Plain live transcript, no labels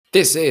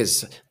This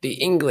is the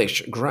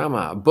English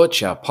Grammar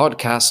Butcher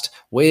podcast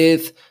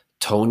with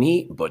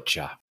Tony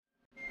Butcher.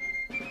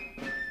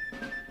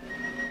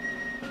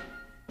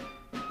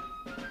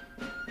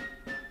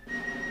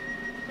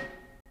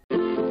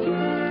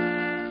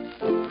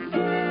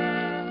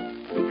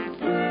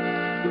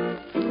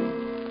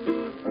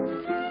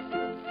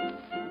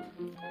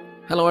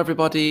 Hello,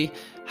 everybody.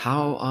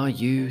 How are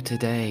you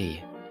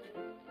today?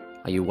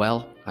 Are you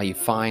well? Are you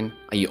fine?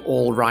 Are you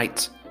all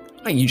right?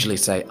 I usually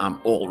say I'm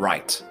all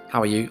right.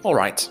 How are you? All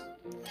right.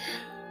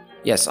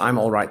 Yes, I'm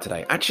all right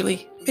today.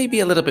 Actually, maybe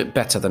a little bit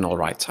better than all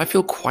right. I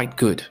feel quite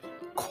good.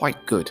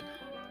 Quite good.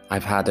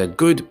 I've had a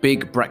good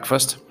big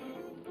breakfast.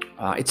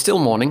 It's still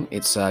morning.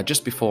 It's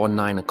just before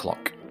 9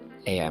 o'clock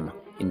a.m.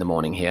 in the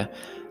morning here.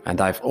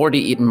 And I've already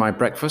eaten my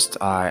breakfast.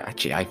 I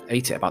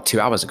ate it about 2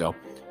 hours ago.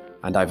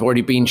 And I've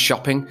already been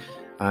shopping.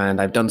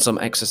 And I've done some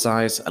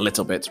exercise. A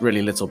little bit.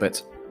 Really little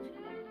bit.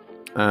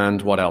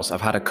 And what else?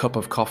 I've had a cup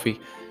of coffee.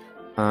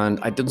 And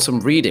I've done some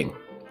reading.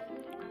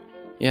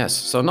 Yes,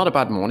 so not a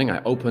bad morning.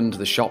 I opened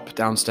the shop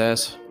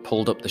downstairs,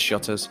 pulled up the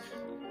shutters.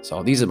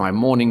 So these are my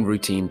morning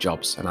routine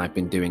jobs, and I've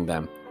been doing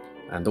them.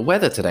 And the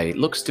weather today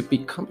looks to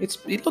be,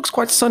 it looks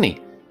quite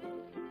sunny.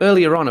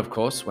 Earlier on, of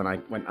course, when I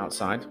went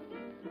outside,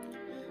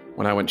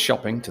 when I went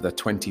shopping to the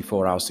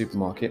 24-hour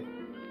supermarket,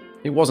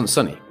 it wasn't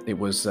sunny. It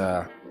was,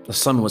 the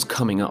sun was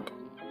coming up.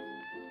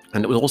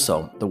 And it was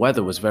also, the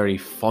weather was very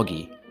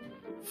foggy,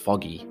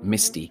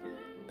 misty.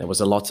 There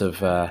was a lot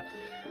of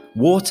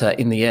water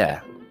in the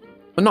air,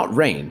 but not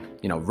rain.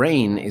 You know,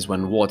 rain is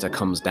when water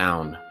comes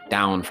down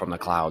from the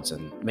clouds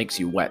and makes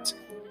you wet.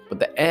 But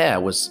the air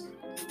was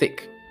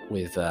thick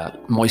with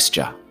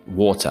moisture,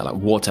 water, like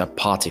water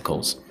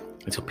particles,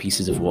 little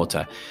pieces of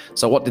water.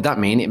 So what did that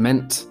mean? It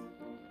meant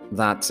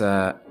that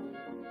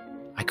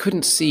I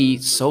couldn't see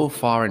so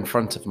far in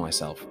front of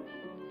myself.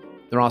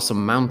 There are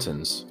some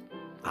mountains,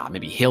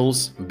 maybe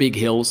hills, big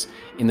hills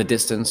in the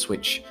distance,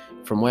 which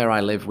from where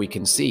I live, we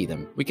can see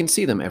them. We can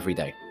see them every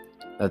day.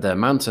 The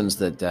mountains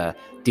that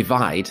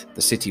divide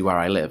the city where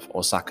I live,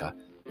 Osaka,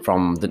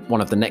 from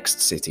one of the next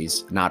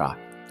cities, Nara.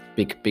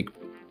 Big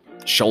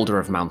shoulder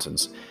of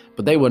mountains.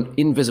 But they were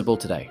invisible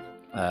today.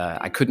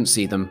 I couldn't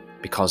see them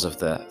because of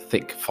the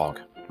thick fog.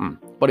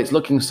 But it's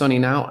looking sunny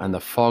now, and the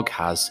fog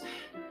has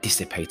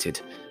dissipated.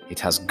 It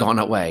has gone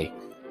away.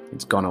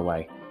 It's gone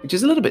away. Which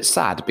is a little bit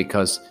sad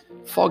because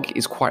fog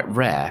is quite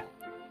rare.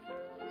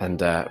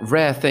 And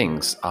rare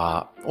things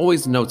are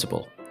always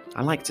notable.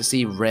 I like to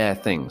see rare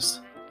things,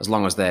 as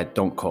long as they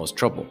don't cause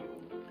trouble.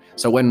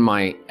 So when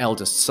my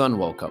eldest son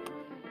woke up,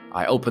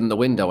 I opened the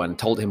window and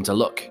told him to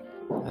look,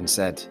 and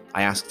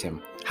I asked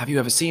him, "Have you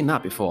ever seen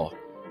that before?"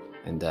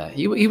 And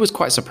he was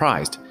quite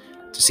surprised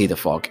to see the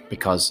fog,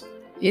 because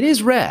it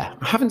is rare.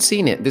 I haven't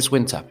seen it this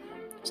winter.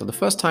 So the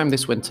first time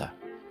this winter,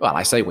 well,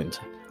 I say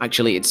winter,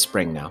 actually it's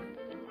spring now.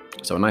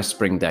 So a nice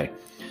spring day.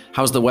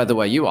 How's the weather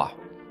where you are?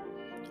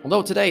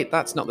 Although today,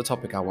 that's not the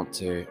topic I want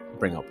to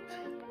bring up.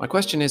 My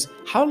question is,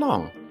 how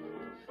long?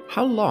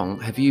 How long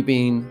have you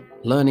been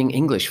learning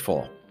English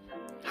for?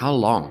 How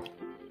long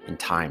in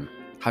time?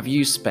 Have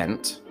you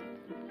spent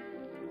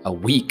a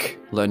week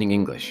learning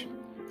English?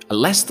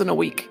 Less than a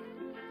week?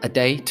 A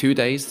day, 2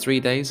 days, 3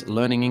 days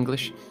learning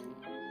English?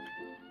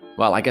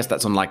 Well, I guess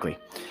that's unlikely.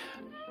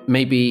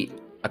 Maybe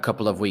a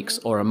couple of weeks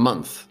or a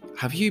month.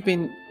 Have you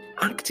been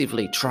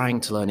actively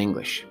trying to learn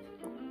English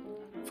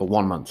for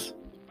 1 month?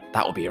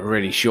 That would be a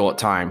really short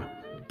time.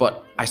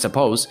 But I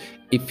suppose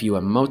if you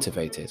are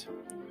motivated,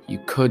 you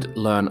could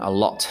learn a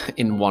lot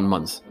in 1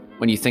 month.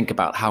 When you think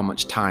about how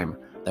much time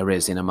there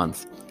is in a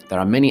month, there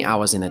are many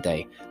hours in a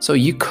day. So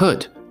you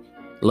could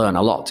learn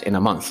a lot in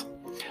a month.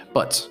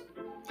 But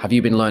have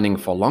you been learning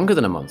for longer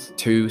than a month?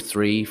 2,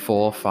 3,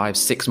 4, 5,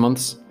 6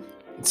 months?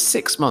 In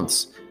 6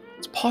 months,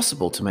 it's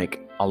possible to make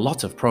a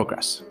lot of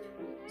progress.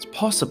 It's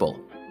possible.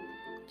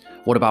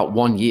 What about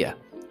 1 year?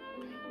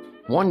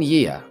 1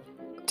 year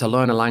to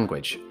learn a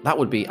language, that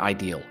would be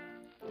ideal.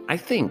 I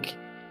think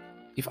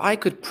if I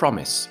could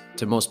promise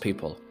to most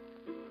people,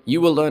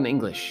 you will learn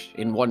English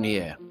in 1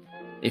 year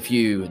if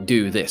you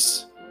do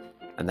this,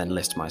 and then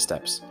list my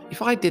steps.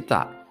 If I did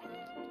that,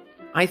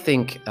 I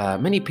think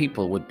many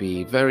people would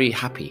be very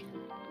happy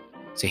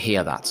to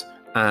hear that.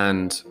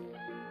 And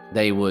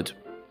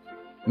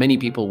many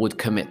people would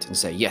commit and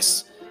say,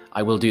 yes,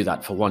 I will do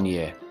that for 1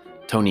 year.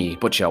 Tony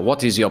Butcher,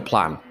 what is your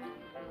plan?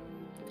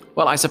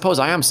 Well, I suppose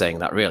I am saying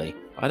that, really.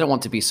 I don't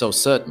want to be so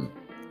certain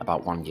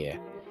about 1 year.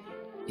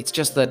 It's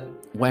just that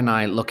when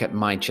I look at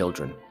my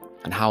children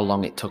and how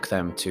long it took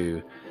them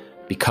to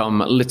become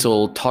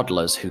little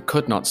toddlers who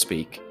could not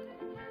speak,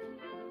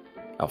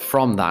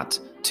 from that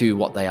to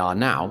what they are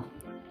now,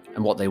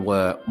 and what they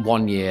were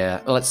 1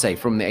 year, let's say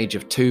from the age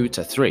of 2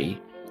 to 3,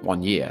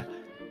 1 year,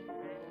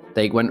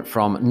 they went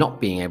from not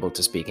being able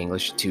to speak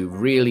English to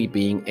really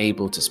being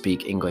able to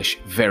speak English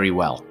very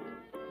well.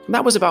 And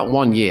that was about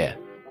 1 year,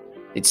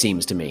 it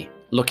seems to me,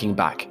 looking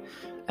back.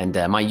 And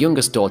my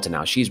youngest daughter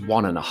now, she's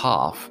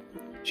 1.5.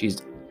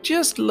 She's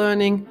just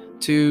learning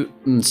to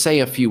say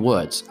a few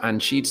words,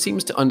 and she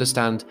seems to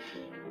understand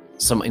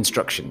some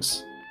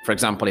instructions. For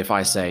example, if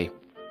I say,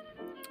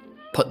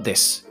 put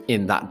this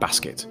in that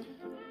basket,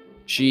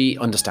 she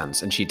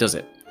understands and she does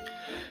it.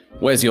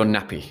 Where's your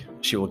nappy?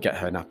 She will get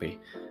her nappy.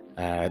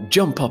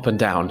 Jump up and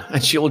down,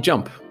 and she will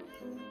jump.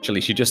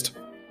 Actually, she just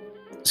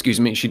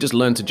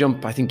learned to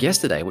jump, I think,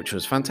 yesterday, which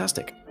was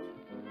fantastic.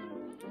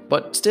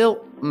 But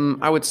still,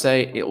 I would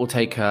say it will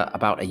take her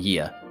about a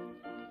year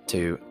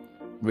to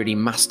really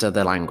master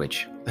the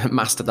language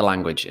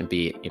and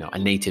be, a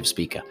native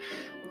speaker.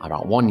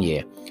 About 1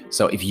 year.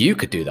 So if you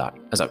could do that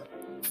as a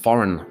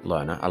foreign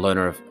learner, a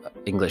learner of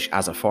English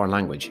as a foreign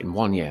language in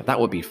 1 year, that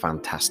would be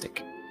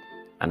fantastic.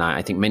 And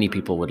I think many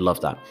people would love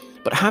that.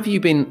 But have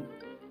you been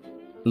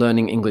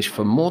learning English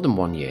for more than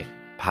 1 year?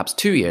 Perhaps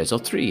 2 years or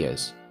 3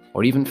 years,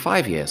 or even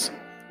 5 years,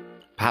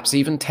 perhaps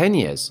even 10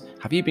 years?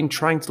 Have you been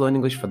trying to learn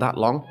English for that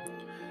long?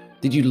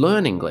 Did you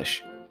learn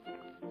English,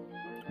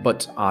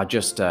 but are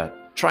just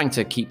trying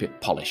to keep it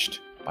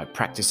polished by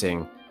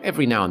practicing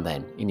every now and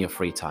then in your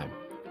free time?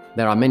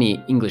 There are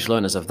many English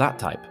learners of that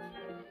type,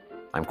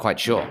 I'm quite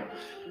sure.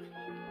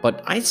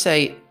 But I'd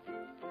say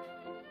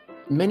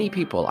many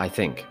people, I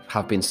think,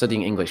 have been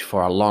studying English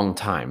for a long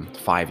time,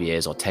 5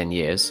 years or 10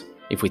 years,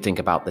 if we think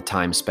about the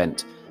time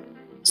spent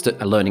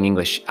learning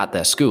English at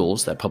their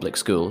schools, their public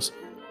schools,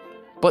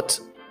 but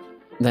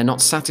they're not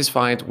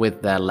satisfied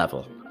with their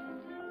level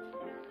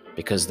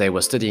because they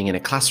were studying in a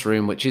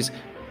classroom, which is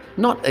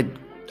not an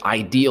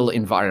ideal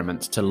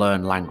environment to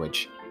learn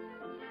language.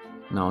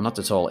 No, not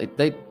at all.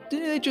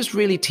 They just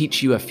really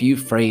teach you a few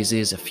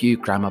phrases, a few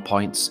grammar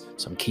points,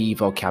 some key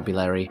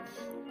vocabulary,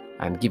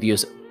 and give you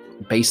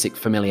basic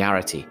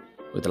familiarity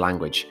with the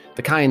language.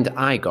 The kind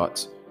I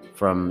got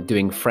from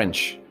doing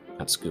French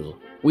at school.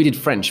 We did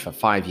French for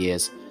 5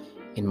 years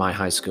in my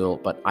high school,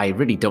 but I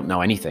really don't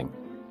know anything.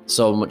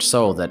 So much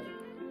so that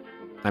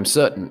I'm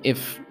certain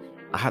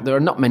there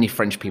are not many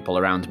French people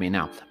around me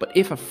now, but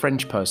if a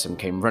French person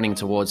came running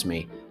towards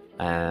me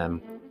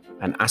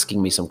and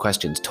asking me some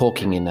questions,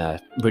 talking in a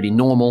really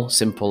normal,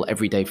 simple,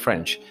 everyday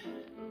French,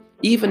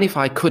 even if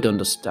I could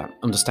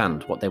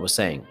understand what they were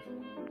saying,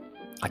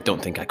 I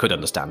don't think I could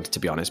understand, to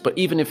be honest, but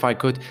even if I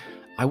could,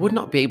 I would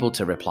not be able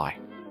to reply.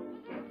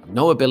 I have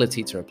no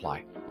ability to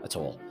reply at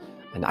all.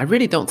 And I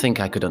really don't think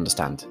I could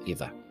understand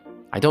either.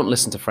 I don't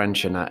listen to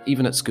French, and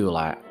even at school,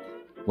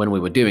 when we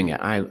were doing it,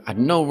 I had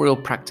no real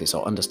practice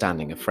or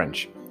understanding of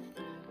French.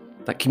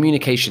 That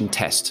communication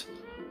test,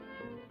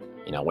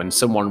 when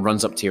someone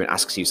runs up to you and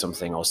asks you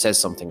something or says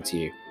something to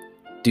you,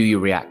 do you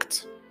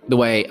react? The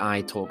way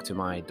I talk to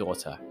my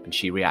daughter and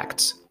she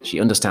reacts,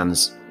 she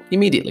understands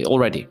immediately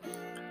already.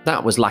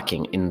 That was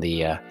lacking in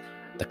the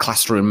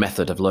classroom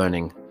method of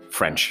learning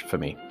French for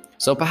me.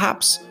 So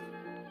perhaps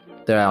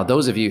there are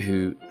those of you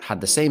who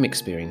had the same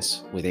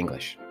experience with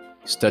English,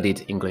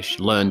 studied English,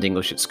 learned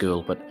English at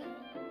school, but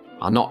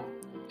are not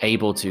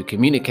able to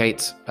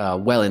communicate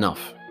well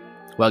enough.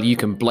 Well, you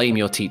can blame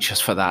your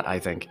teachers for that, I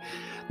think.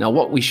 Now,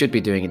 what we should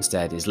be doing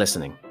instead is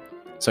listening.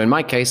 So in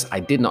my case, I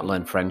did not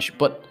learn French,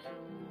 but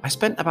I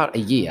spent about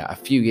a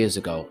few years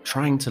ago,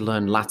 trying to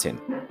learn Latin.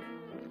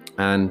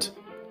 And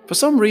for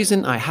some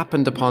reason, I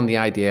happened upon the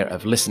idea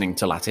of listening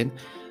to Latin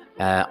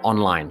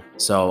online.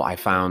 So I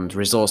found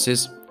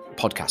resources,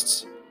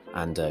 podcasts,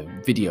 and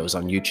videos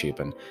on YouTube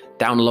and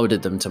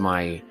downloaded them to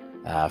my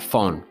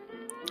phone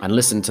and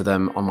listened to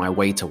them on my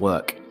way to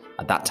work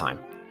at that time.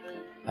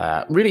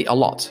 Really a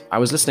lot. I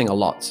was listening a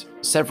lot,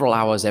 several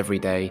hours every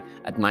day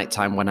at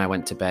nighttime when I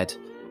went to bed.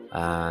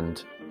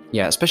 And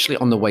yeah, especially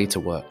on the way to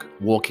work,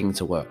 walking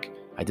to work.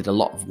 I did a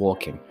lot of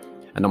walking.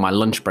 And on my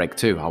lunch break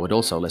too, I would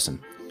also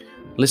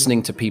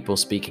listening to people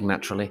speaking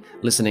naturally,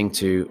 listening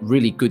to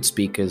really good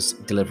speakers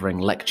delivering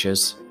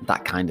lectures,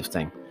 that kind of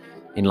thing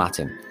in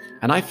Latin.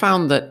 And I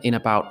found that in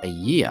about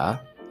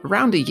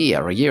around a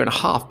year and a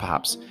half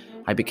perhaps,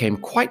 I became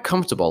quite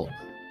comfortable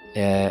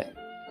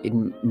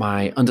in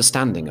my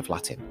understanding of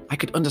Latin. I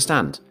could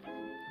understand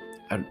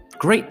a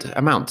great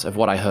amount of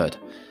what I heard.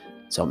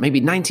 So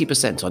maybe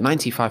 90% or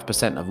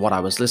 95% of what I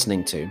was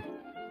listening to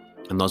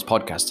in those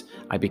podcasts,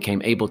 I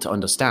became able to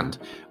understand.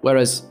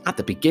 Whereas at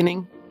the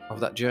beginning of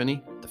that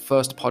journey, the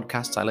first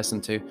podcasts I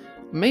listened to,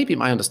 maybe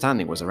my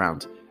understanding was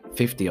around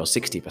 50 or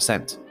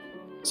 60%.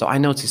 So I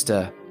noticed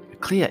a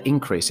clear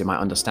increase in my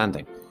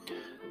understanding.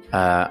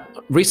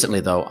 Recently,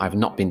 though, I've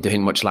not been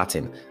doing much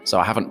Latin, so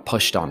I haven't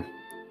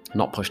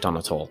not pushed on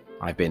at all.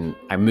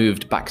 I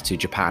moved back to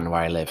Japan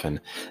where I live, and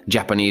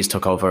Japanese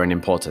took over in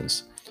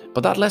importance.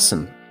 But that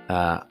lesson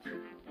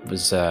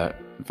was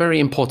very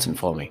important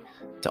for me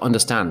to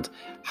understand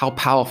how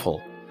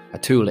powerful a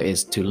tool it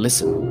is to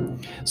listen.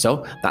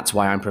 So that's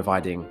why I'm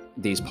providing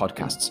these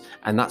podcasts.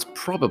 And that's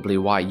probably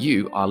why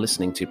you are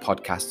listening to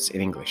podcasts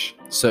in English,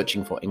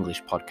 searching for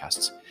English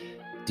podcasts.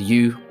 Do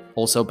you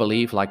also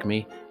believe, like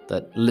me,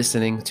 that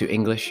listening to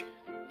English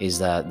is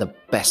the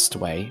best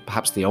way,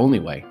 perhaps the only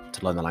way,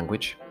 to learn the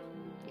language?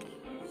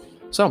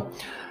 So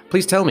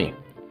please tell me,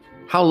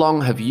 how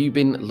long have you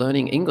been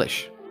learning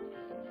English?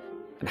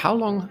 And how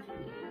long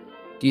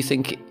do you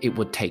think it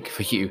would take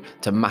for you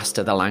to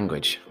master the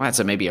language? Well,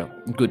 that's maybe a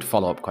good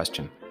follow-up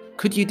question.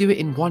 Could you do it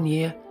in 1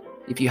 year,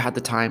 if you had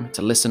the time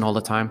to listen all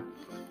the time?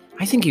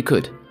 I think you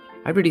could.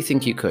 I really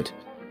think you could.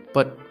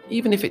 But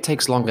even if it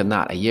takes longer than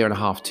that, a year and a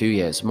half, 2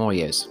 years, more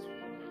years,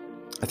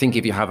 I think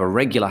if you have a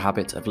regular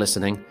habit of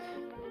listening,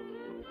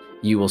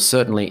 you will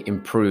certainly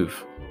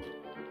improve.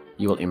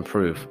 You will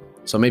improve.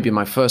 So maybe in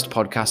my first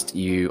podcast,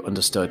 you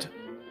understood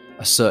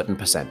a certain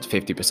percent,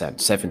 50%,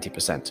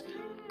 70%.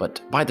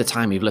 But by the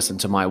time you've listened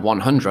to my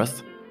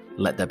 100th,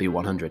 let there be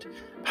 100,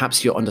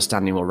 perhaps your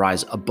understanding will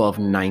rise above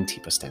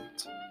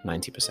 90%.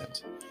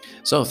 90%.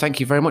 So thank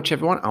you very much,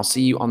 everyone. I'll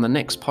see you on the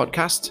next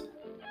podcast.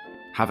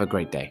 Have a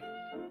great day.